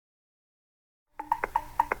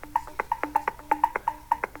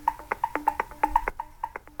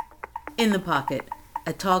In the Pocket,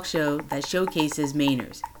 a talk show that showcases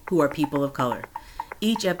Mainers, who are people of color.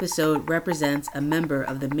 Each episode represents a member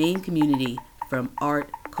of the Maine community from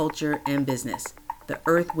art, culture, and business, the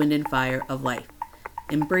earth, wind, and fire of life.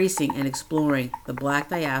 Embracing and exploring the Black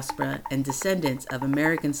diaspora and descendants of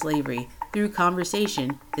American slavery through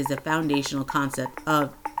conversation is the foundational concept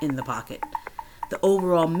of In the Pocket. The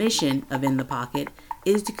overall mission of In the Pocket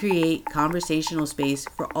is to create conversational space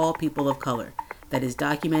for all people of color that is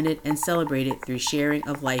documented and celebrated through sharing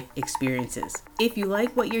of life experiences. If you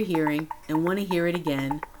like what you're hearing and want to hear it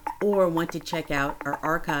again, or want to check out our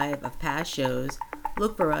archive of past shows,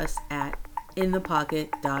 look for us at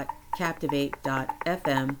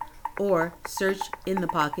inthepocket.captivate.fm or search In the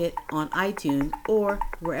Pocket on iTunes or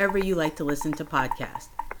wherever you like to listen to podcasts.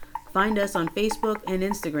 Find us on Facebook and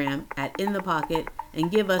Instagram at In the Pocket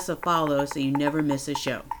and give us a follow so you never miss a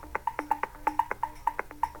show.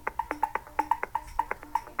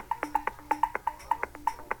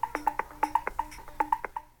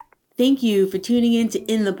 Thank you for tuning in to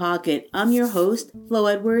In the Pocket. I'm your host, Flo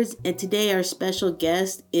Edwards, and today our special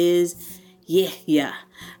guest is Yehya.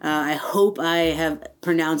 I hope I have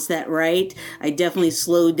pronounced that right. I definitely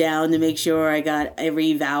slowed down to make sure I got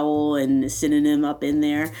every vowel and synonym up in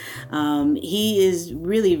there. He is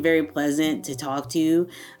really very pleasant to talk to.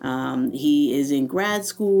 He is in grad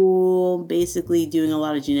school, basically doing a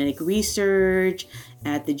lot of genetic research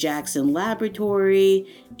at the Jackson Laboratory,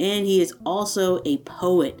 and he is also a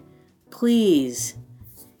poet. Please,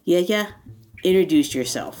 Yehya, introduce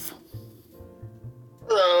yourself.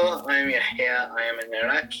 Hello, I'm Yehya. I am an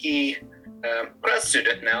Iraqi grad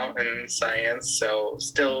student now in science, so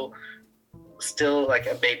still like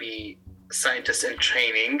a baby scientist in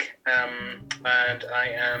training. And I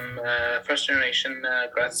am a first generation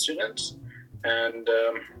grad student, and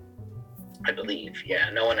I believe,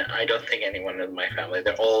 I don't think anyone in my family,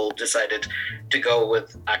 they're all decided to go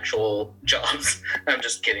with actual jobs. I'm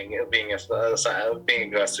just kidding. Being a grad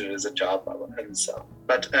student is a job, and so.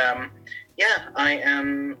 But I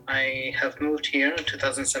have moved here in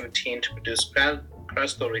 2017 to produce grad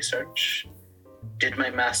school research. Did my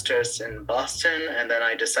master's in Boston, and then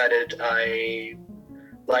I decided I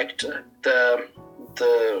liked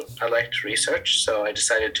research, so I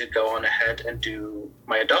decided to go on ahead and do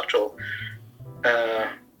my doctoral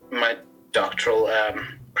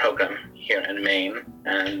program here in Maine,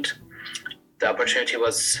 and the opportunity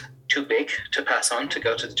was too big to pass on to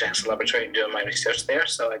go to the Jackson Laboratory and do my research there,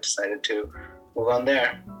 so I decided to move on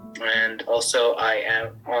there. And also, I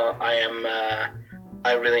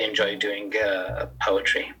really enjoy doing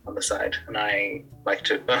poetry on the side, and I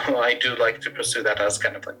do like to pursue that as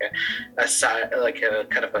kind of like a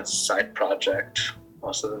side project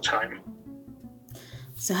most of the time.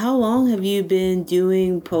 So how long have you been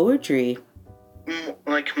doing poetry?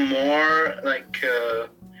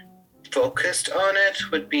 Focused on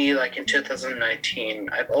it would be like in 2019.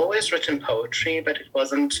 I've always written poetry, but it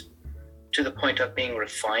wasn't to the point of being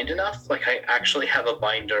refined enough. Like, I actually have a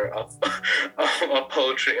binder of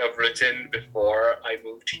poetry I've written before I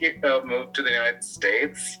moved to the United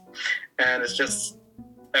States, and it's just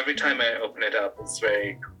every time I open it up, it's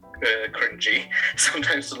very cringy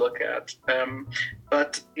sometimes to look at.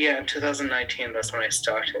 But yeah, in 2019, that's when I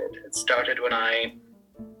started. It started when I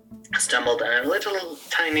stumbled on a little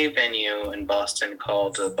tiny venue in Boston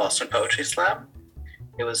called Boston Poetry Slam.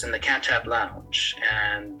 It was in the Cantab Lounge,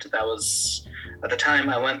 and that was, at the time,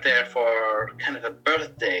 I went there for kind of a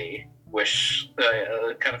birthday wish.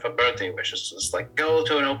 It's just like, go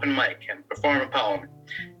to an open mic and perform a poem,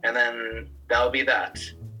 and then that would be that.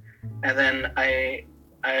 And then I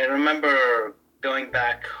remember going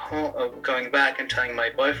back and telling my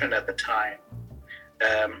boyfriend at the time,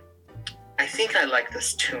 I think I like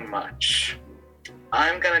this too much.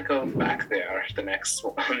 I'm gonna go back there the next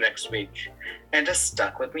week, and it just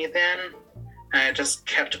stuck with me then. And I just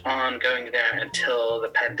kept on going there until the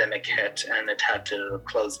pandemic hit and it had to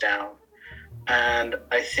close down. And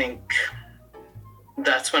I think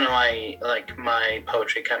that's when my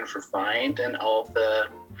poetry kind of refined and all of the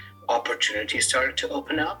opportunities started to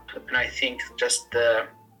open up. And I think just the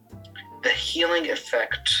healing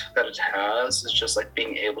effect that it has is just like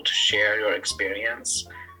being able to share your experience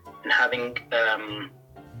and having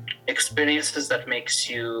experiences that makes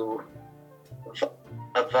you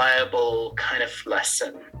a viable kind of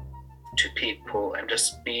lesson to people, and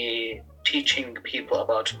just be teaching people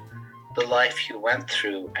about the life you went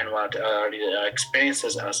through and what are your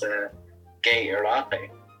experiences as a gay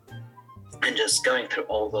Iraqi, and just going through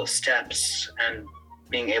all those steps and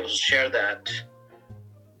being able to share that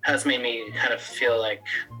has made me kind of feel like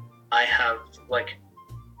I have like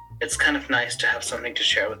it's kind of nice to have something to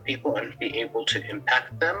share with people and be able to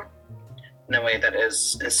impact them in a way that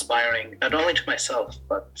is inspiring, not only to myself,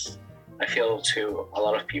 but I feel to a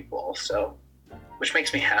lot of people also, which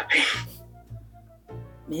makes me happy.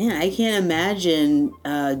 Man, I can't imagine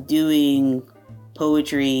doing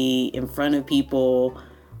poetry in front of people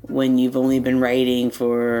when you've only been writing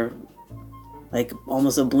for like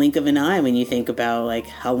almost a blink of an eye when you think about like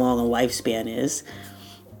how long a lifespan is.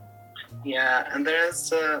 Yeah, and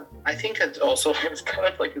there's, I think it also is kind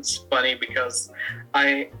of like, it's funny because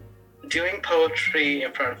doing poetry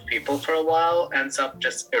in front of people for a while ends up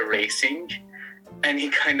just erasing any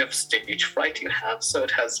kind of stage fright you have. So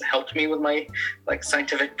it has helped me with my like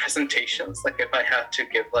scientific presentations. Like if I had to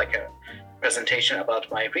give like a presentation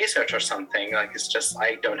about my research or something, like it's just,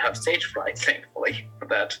 I don't have stage fright, thankfully, for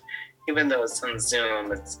that. Even though it's on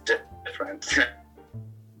Zoom, it's different.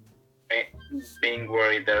 Being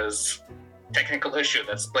worried there's technical issue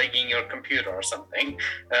that's plaguing your computer or something.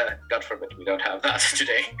 God forbid we don't have that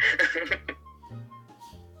today.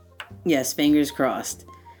 Yes, fingers crossed.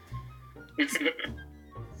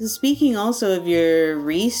 So speaking also of your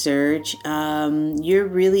research, you're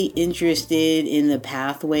really interested in the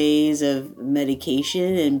pathways of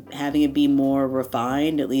medication and having it be more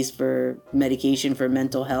refined, at least for medication for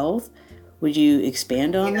mental health. Would you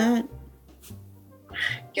expand on that?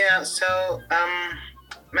 Yeah, so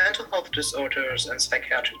mental health disorders and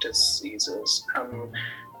psychiatric diseases,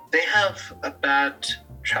 they have a bad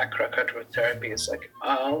track record with therapies. Like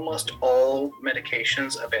almost all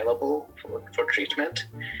medications available for treatment,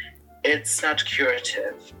 it's not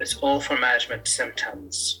curative. It's all for management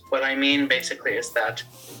symptoms. What I mean basically is that,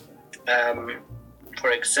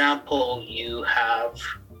 for example, you have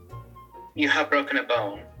broken a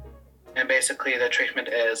bone, and basically the treatment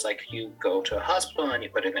is like you go to a hospital and you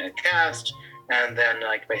put it in a cast, and then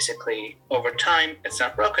like basically over time it's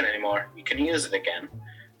not broken anymore. You can use it again.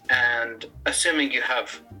 And assuming you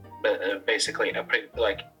have basically a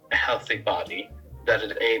healthy body that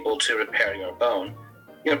is able to repair your bone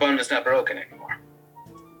is not broken anymore.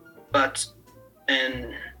 But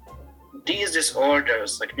in these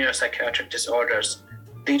disorders, like neuropsychiatric disorders,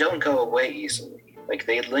 they don't go away easily. Like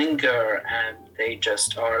they linger, and they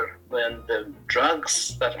just are, when the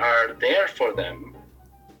drugs that are there for them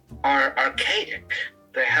are archaic.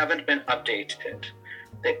 They haven't been updated.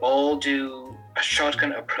 They all do a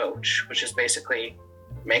shotgun approach, which is basically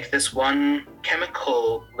make this one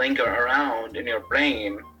chemical linger around in your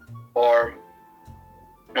brain, or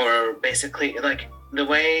basically like the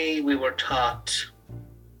way we were taught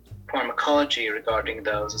pharmacology regarding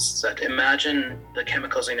those is that imagine the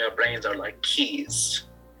chemicals in your brains are like keys,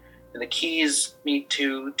 and the keys need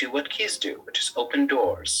to do what keys do, which is open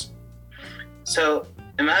doors. So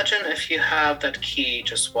imagine if you have that key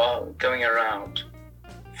just while going around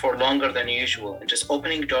for longer than usual and just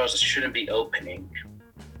opening doors that shouldn't be opening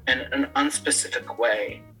in an unspecific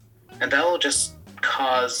way, and that will just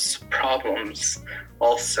cause problems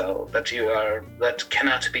also that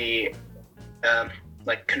cannot be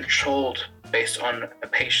like controlled based on a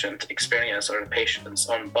patient experience or a patient's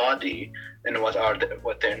own body and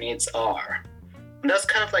what their needs are. And that's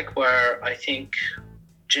kind of like where I think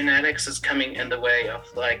genetics is coming in the way of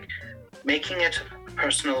like making it a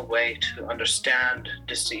personal way to understand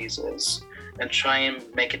diseases and try and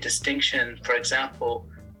make a distinction. For example,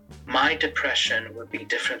 my depression would be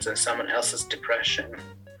different than someone else's depression,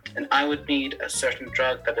 and I would need a certain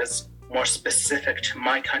drug that is more specific to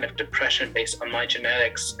my kind of depression based on my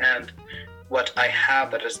genetics and what I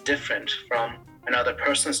have that is different from another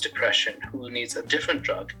person's depression who needs a different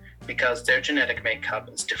drug because their genetic makeup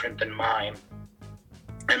is different than mine.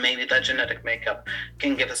 And maybe that genetic makeup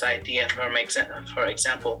can give us idea. For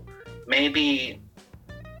example, maybe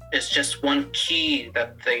it's just one key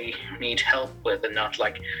that they need help with and not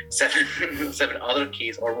like seven other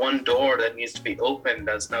keys, or one door that needs to be opened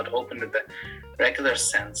that's not opened in the regular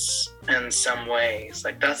sense in some ways.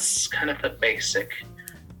 Like that's kind of the basic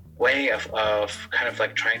way of kind of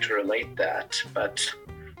like trying to relate that. But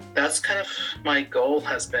that's kind of my goal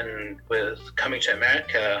has been with coming to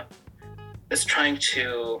America, is trying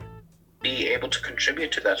to be able to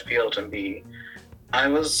contribute to that field and I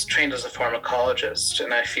was trained as a pharmacologist,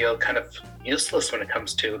 and I feel kind of useless when it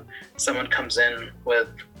comes to someone comes in with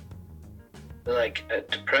like a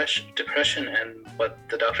depression, and what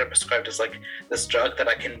the doctor prescribed is like this drug that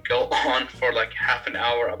I can go on for like half an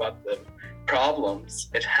hour about the problems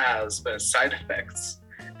it has with side effects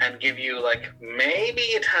and give you like, maybe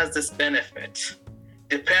it has this benefit.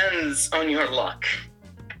 Depends on your luck.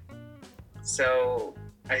 So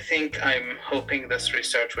I think I'm hoping this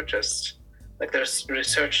research would just like there's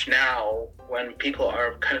research now when people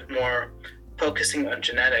are kind of more focusing on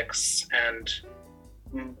genetics and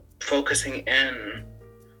focusing in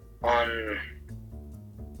on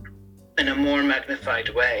in a more magnified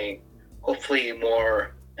way, hopefully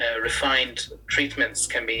more refined treatments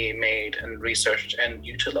can be made and researched and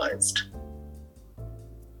utilized.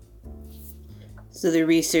 So the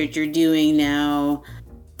research you're doing now,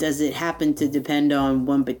 does it happen to depend on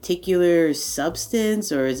one particular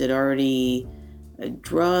substance, or is it already a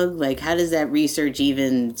drug? Like, how does that research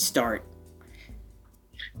even start?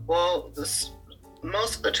 Well,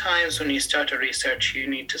 most of the times when you start a research, you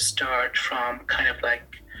need to start from kind of like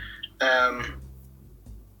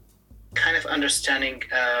kind of understanding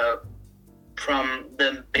from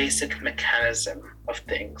the basic mechanism of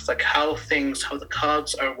things, like how the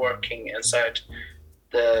cogs are working inside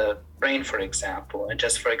the brain, for example. And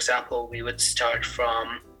just for example, we would start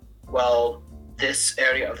from, well, this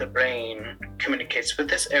area of the brain communicates with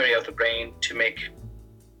this area of the brain to make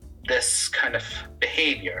this kind of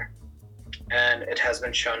behavior. And it has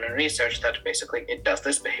been shown in research that basically it does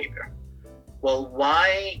this behavior. Well,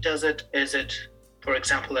 why is it, for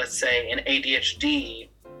example, let's say in ADHD,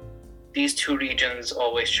 these two regions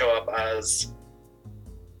always show up as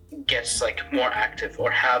gets like more active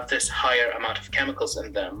or have this higher amount of chemicals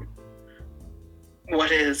in them?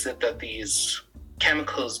 What is it that these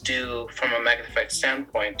chemicals do from a magnified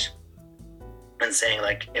standpoint? And saying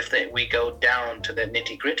like, if we go down to the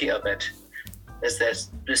nitty gritty of it, is this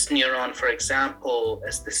neuron, for example,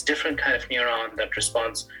 is this different kind of neuron that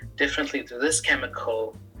responds differently to this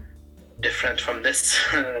chemical, different from this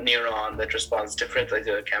neuron that responds differently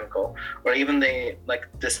to a chemical, or even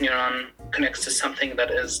this neuron connects to something that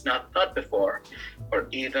is not before, or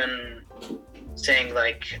even saying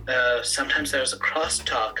like sometimes there's a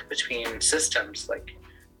crosstalk between systems. Like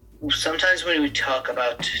sometimes when we talk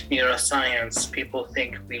about neuroscience, people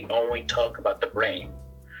think we only talk about the brain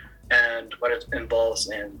and what it involves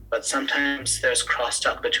in, but sometimes there's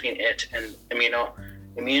crosstalk between it and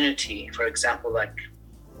immunity. For example, like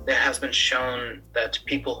there has been shown that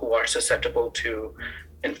people who are susceptible to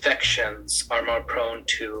infections are more prone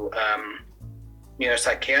to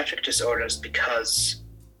neuropsychiatric disorders, because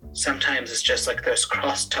sometimes it's just like there's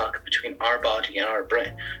crosstalk between our body and our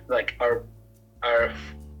brain. Like our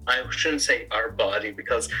I shouldn't say our body,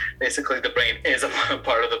 because basically the brain is a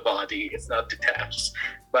part of the body, it's not detached,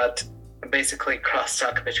 but basically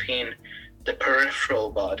crosstalk between the peripheral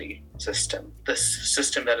body system, this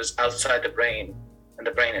system that is outside the brain, and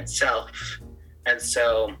the brain itself. And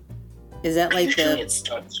so is that like the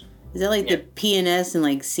PNS and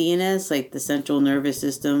like CNS, like the central nervous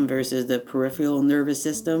system versus the peripheral nervous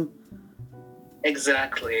system?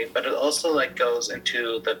 Exactly, but it also like goes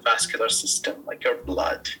into the vascular system, like your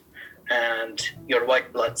blood and your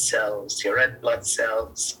white blood cells, your red blood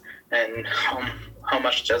cells, and how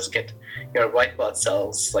much does get your white blood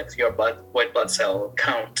cells, like your white blood cell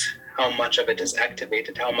count, how much of it is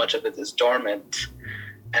activated, how much of it is dormant,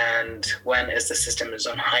 and when is the system is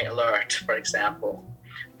on high alert, for example.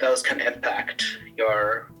 Those can impact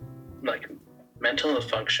your like mental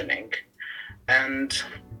functioning. And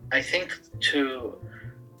I think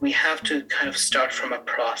we have to kind of start from a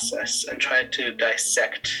process and try to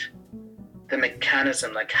dissect the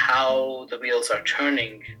mechanism, like how the wheels are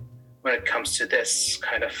turning when it comes to this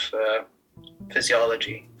kind of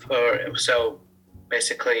physiology. So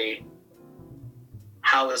basically,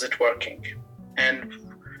 how is it working? And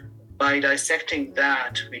by dissecting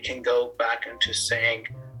that, we can go back into saying,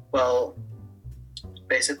 well,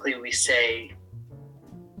 basically we say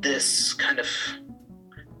this kind of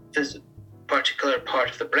this particular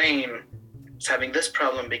part of the brain is having this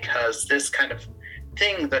problem because this kind of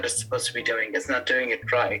thing that it's supposed to be doing is not doing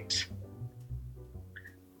it right.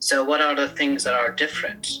 So what are the things that are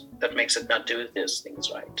different that makes it not do those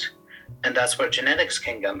things right? And that's where genetics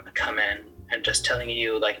can come in, and just telling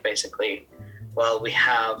you like basically, well, we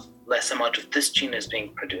have less amount of this gene is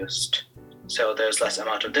being produced, so there's less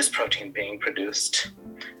amount of this protein being produced.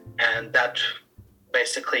 And that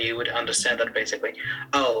basically you would understand that basically,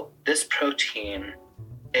 oh, this protein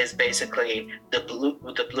is basically the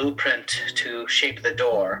blueprint to shape the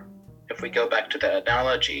door, if we go back to the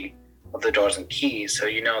analogy of the doors and keys. So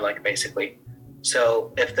like basically,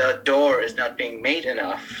 so if the door is not being made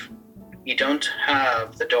enough, you don't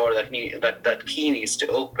have the door that key needs to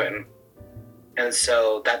open, and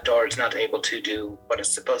so that door is not able to do what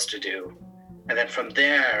it's supposed to do. And then from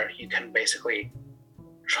there you can basically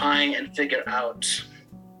try and figure out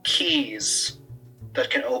keys that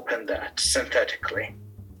can open that synthetically.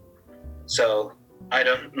 So I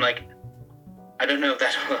I don't know if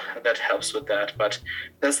that that helps with that, but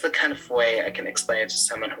that's the kind of way I can explain it to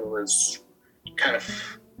someone who is kind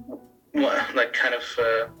of like kind of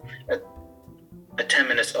a 10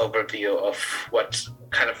 minutes overview of what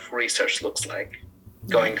kind of research looks like,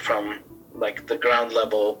 going from like the ground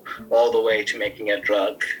level all the way to making a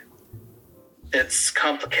drug. It's a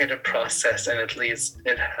complicated process, and at least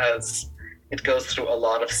it goes through a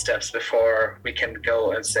lot of steps before we can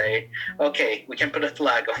go and say, okay, we can put a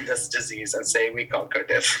flag on this disease and say we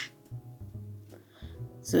conquered it.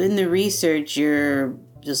 So in the research, you're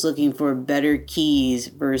just looking for better keys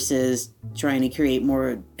versus trying to create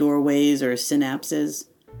more doorways or synapses?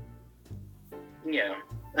 Yeah,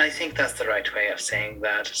 I think that's the right way of saying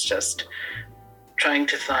that. It's just trying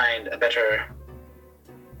to find a better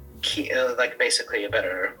key, like basically a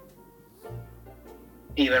better,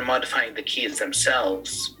 even modifying the keys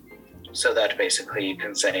themselves so that basically you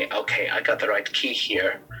can say, okay, I got the right key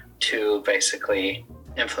here to basically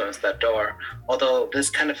influence that door. Although this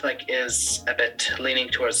kind of like is a bit leaning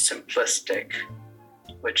towards simplistic,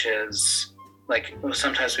 which is like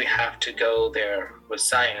sometimes we have to go there with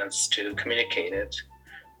science to communicate it.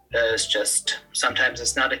 It's just sometimes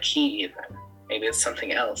it's not a key even. Maybe it's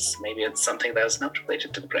something else. Maybe it's something that is not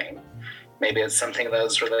related to the brain. Maybe it's something that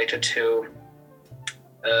is related to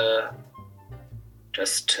the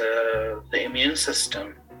immune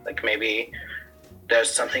system. Like maybe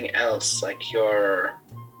there's something else, like your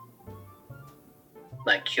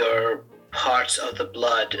parts of the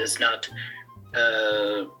blood is not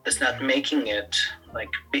making it, like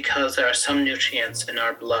because there are some nutrients in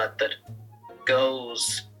our blood that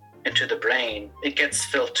goes into the brain. It gets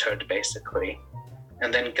filtered basically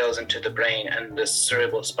and then goes into the brain and the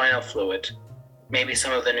cerebral spinal fluid. Maybe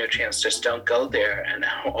some of the nutrients just don't go there, and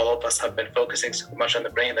all of us have been focusing so much on the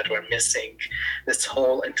brain that we're missing this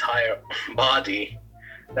whole entire body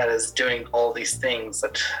that is doing all these things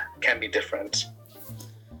that can be different.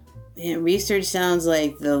 Yeah, research sounds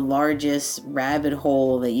like the largest rabbit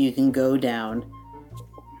hole that you can go down.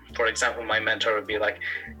 For example, my mentor would be like,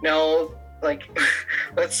 no, like,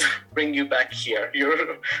 let's bring you back here.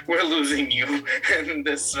 We're losing you in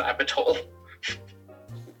this rabbit hole.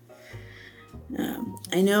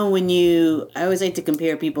 I know I always like to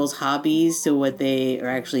compare people's hobbies to what they are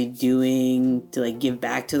actually doing to like give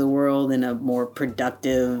back to the world in a more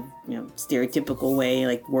productive, stereotypical way,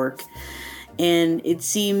 like work. And it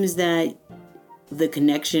seems that the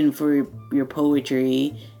connection for your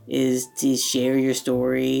poetry is to share your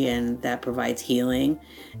story, and that provides healing.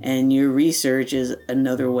 And your research is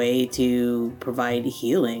another way to provide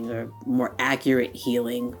healing, or more accurate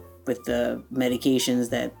healing, with the medications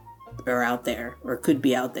that are out there or could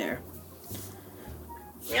be out there.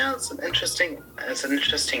 Yeah, it's an interesting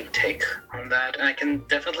take on that, and I can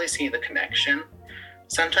definitely see the connection.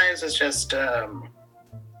 Sometimes it's just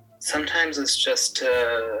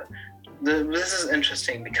this is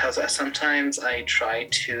interesting because sometimes I try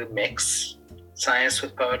to mix science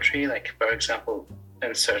with poetry, like for example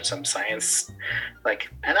insert some science like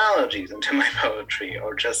analogies into my poetry,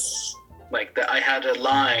 or just like I had a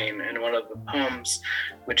line in one of the poems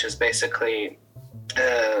which is basically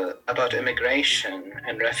about immigration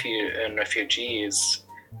and refugees.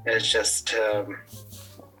 It's just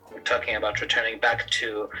talking about returning back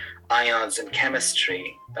to ions in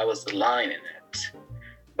chemistry. That was the line in it.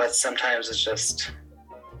 But sometimes it's just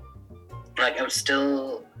like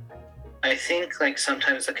I think like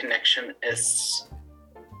sometimes the connection is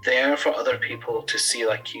there for other people to see,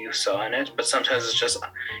 like you saw in it, but sometimes it's just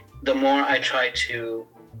the more I try to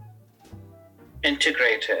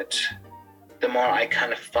integrate it, the more I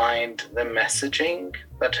kind of find the messaging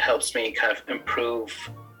that helps me kind of improve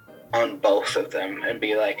on both of them and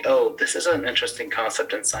be like, oh, this is an interesting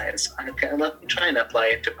concept in science. Let me try and apply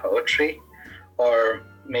it to poetry. Or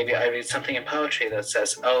maybe I read something in poetry that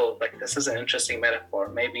says, oh, like this is an interesting metaphor.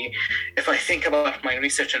 Maybe if I think about my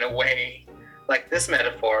research in a way, like this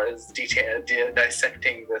metaphor is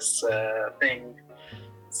dissecting this thing.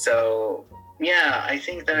 So yeah, I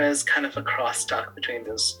think there is kind of a crosstalk between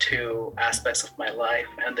those two aspects of my life,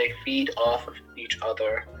 and they feed off of each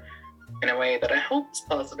other in a way that I hope is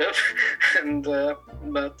positive. And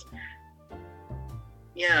but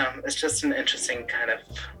yeah, it's just an interesting kind of,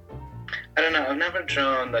 I don't know, I've never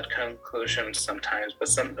drawn that conclusion sometimes, but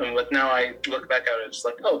now I look back at it, it's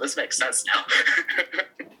like, oh, this makes sense now.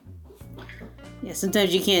 Yeah,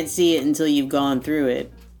 sometimes you can't see it until you've gone through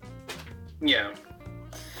it. Yeah.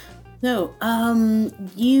 So,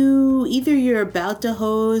 you're about to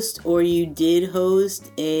host or you did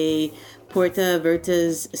host a Porta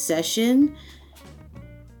Vertas session.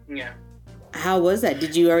 Yeah. How was that?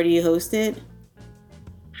 Did you already host it?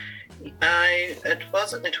 It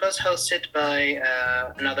was hosted by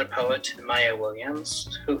another poet, Maya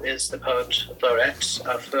Williams, who is the poet laureate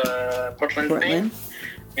of Portland fame,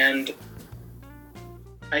 and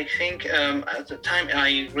I think at the time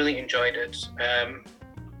I really enjoyed it.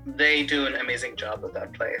 They do an amazing job with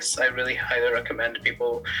that place. I really highly recommend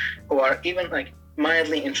people who are even like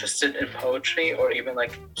mildly interested in poetry or even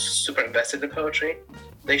like super invested in poetry.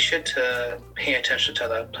 They should pay attention to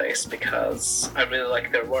that place because I really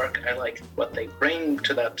like their work. I like what they bring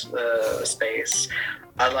to that space.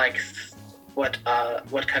 I like what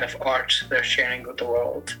kind of art they're sharing with the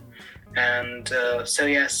world. And so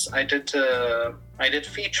yes, I did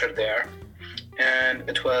feature there, and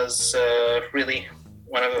it was really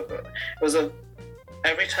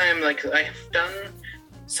every time, like, I've done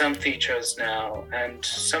some features now, and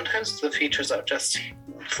sometimes the features are just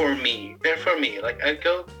for me. They're for me. Like, I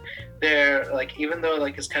go there, like, even though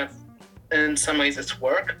like it's kind of, in some ways it's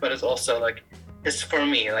work, but it's also like it's for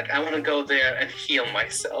me. Like, I want to go there and heal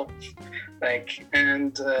myself. Like,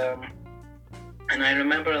 and I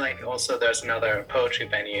remember, like, also there's another poetry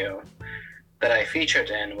venue that I featured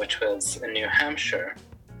in, which was in New Hampshire.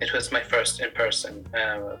 It was my first in-person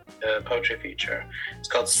poetry feature. It's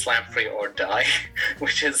called Slam Free or Die,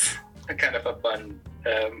 which is a kind of a fun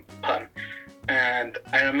pun. And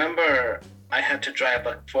I remember I had to drive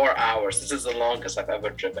like 4 hours. This is the longest I've ever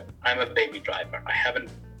driven. I'm a baby driver. I haven't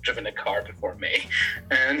driven a car before May,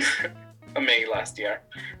 and May last year.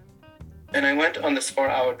 And I went on this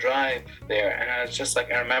 4-hour drive there, and I was just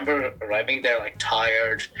like, I remember arriving there like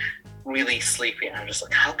tired, really sleepy. And I'm just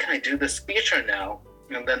like, how can I do this feature now?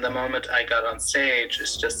 And then the moment I got on stage,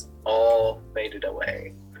 it's just all faded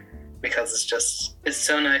away, because it's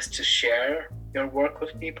so nice to share your work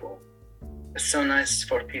with people. It's so nice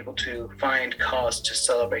for people to find cause to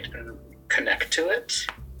celebrate and connect to it.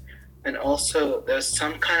 And also there's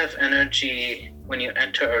some kind of energy when you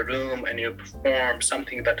enter a room and you perform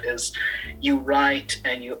something that is, you write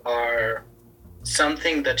and you are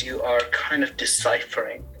something that you are kind of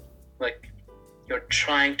deciphering. Like, you're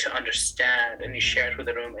trying to understand, and you share it with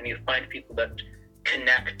the room, and you find people that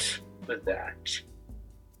connect with that.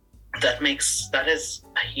 That is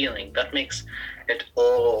a healing. That makes it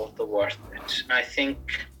all the worth it. I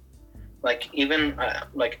think, like, even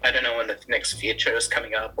like, I don't know when the next feature is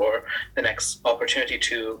coming up, or the next opportunity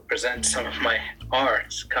to present some of my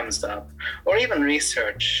art comes up, or even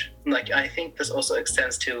research. Like, I think this also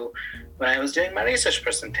extends to when I was doing my research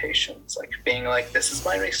presentations, like being like, this is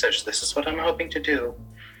my research, this is what I'm hoping to do.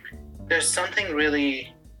 There's something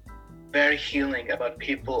really very healing about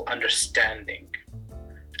people understanding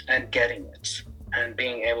and getting it, and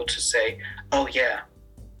being able to say, oh yeah,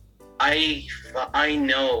 I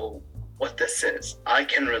know what this is. I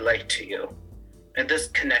can relate to you. And this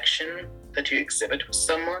connection that you exhibit with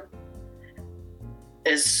someone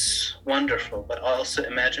is wonderful. But also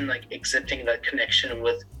imagine, like, exhibiting that connection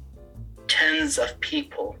with tens of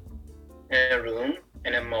people in a room,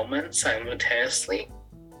 in a moment, simultaneously.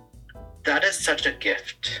 That is such a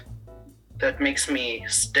gift that makes me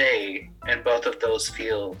stay in both of those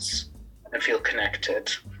fields and feel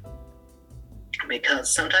connected.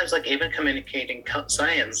 Because sometimes, like, even communicating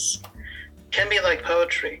science can be like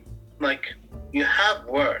poetry. Like, you have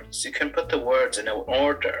words, you can put the words in an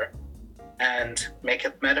order and make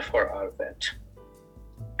a metaphor out of it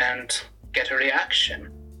and get a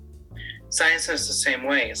reaction. Science is the same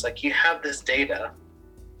way. It's like, you have this data,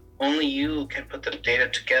 only you can put the data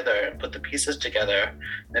together and put the pieces together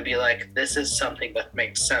and be like, this is something that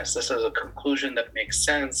makes sense. This is a conclusion that makes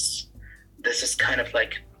sense. This is kind of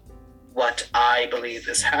like what I believe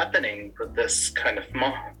is happening with this kind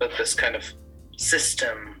of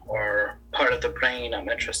system or part of the brain I'm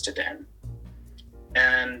interested in.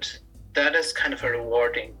 And that is kind of a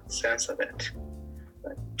rewarding sense of it.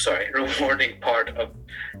 Rewarding part of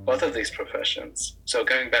both of these professions. So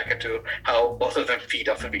going back into how both of them feed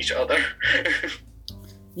off of each other.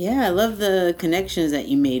 Yeah, I love the connections that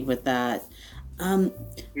you made with that.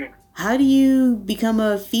 How do you become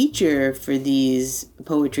a feature for these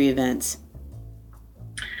poetry events?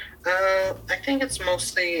 I think it's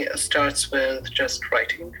mostly starts with just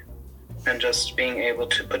writing and just being able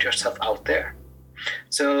to put yourself out there.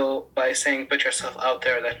 So by saying put yourself out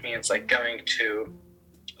there, that means like going to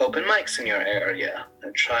open mics in your area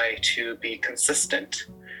and try to be consistent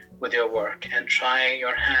with your work and try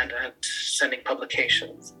your hand at sending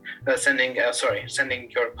publications, sending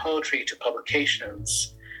your poetry to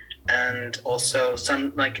publications. And also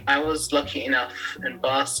I was lucky enough in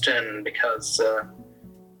Boston because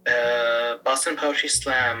Boston Poetry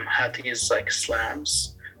Slam had these like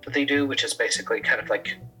slams that they do, which is basically kind of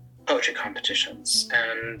like poetry competitions,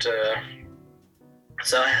 and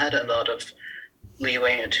so I had a lot of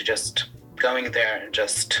leeway into just going there and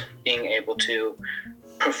just being able to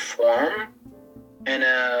perform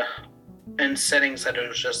in settings that it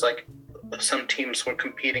was just like some teams were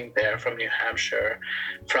competing there from New Hampshire,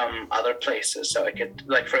 from other places. So I could,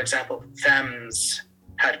 like, for example, FEMS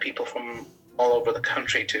had people from all over the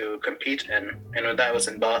country to compete in, and that was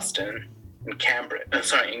in Boston, in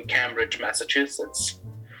Cambridge, Massachusetts.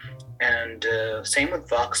 And same with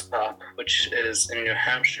Vox Pop, which is in New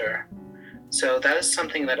Hampshire. So that is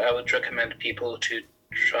something that I would recommend people to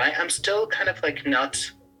try. I'm still kind of like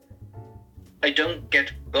I don't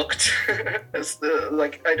get booked. I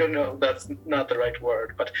don't know, that's not the right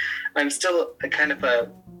word, but I'm still a kind of I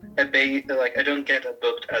don't get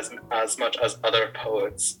booked as much as other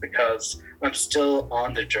poets because I'm still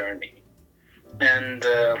on the journey. And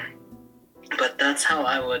but that's how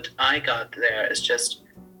I got there, is just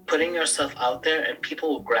putting yourself out there, and people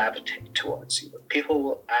will gravitate towards you. People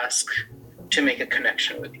will ask to make a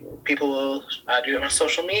connection with you. People will add you on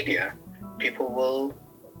social media. People will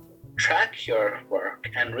track your work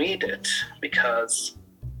and read it, because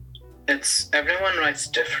everyone writes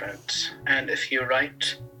different, and if you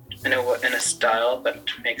write in a style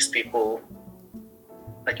that makes people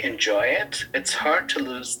like enjoy it, it's hard to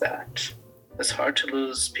lose that. It's hard to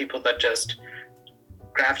lose people that just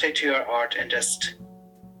gravitate to your art and just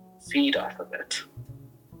feed off of it.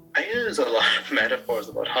 I use a lot of metaphors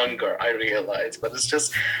about hunger, I realize, but it's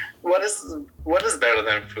just what is better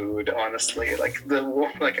than food, honestly? Like a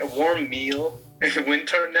warm meal in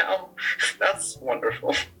winter now, that's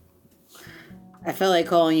wonderful. I felt like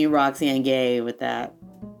calling you Roxanne Gay with that.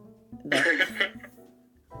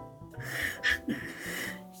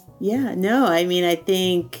 Yeah, no, I mean, I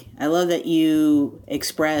love that you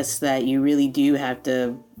express that you really do have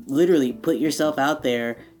to literally put yourself out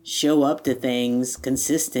there, show up to things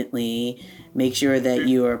consistently, make sure that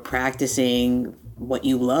you are practicing what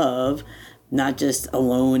you love, not just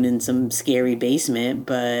alone in some scary basement,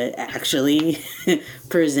 but actually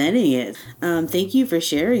presenting it. Thank you for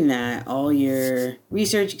sharing that, all your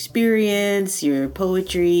research experience, your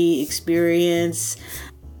poetry experience.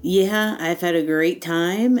 Yeah, I've had a great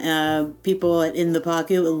time. People at In the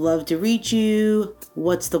Pocket would love to reach you.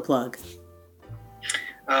 What's the plug?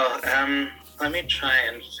 Let me try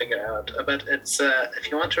and figure out. But it's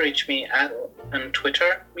if you want to reach me on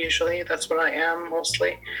Twitter, usually that's where I am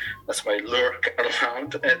mostly. That's where I lurk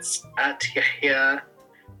around. It's at Yehya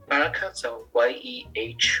Barakat, so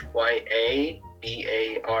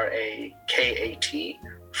YEHYABARAKAT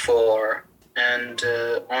 4, and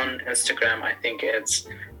on Instagram I think it's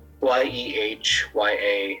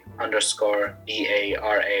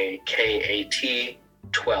YEHYA_BARAKAT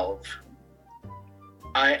 12.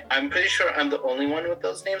 I'm pretty sure I'm the only one with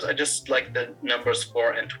those names. I just like the numbers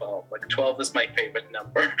 4 and 12. Like 12 is my favorite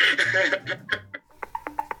number.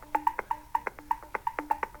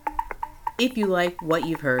 If you like what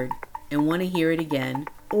you've heard and want to hear it again,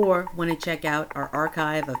 or want to check out our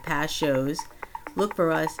archive of past shows, look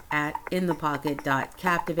for us at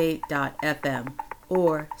inthepocket.captivate.fm,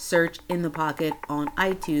 or search In the Pocket on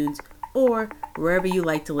iTunes or wherever you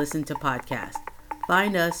like to listen to podcasts.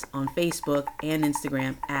 Find us on Facebook and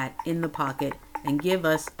Instagram at In the Pocket, and give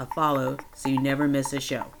us a follow so you never miss a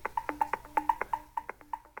show.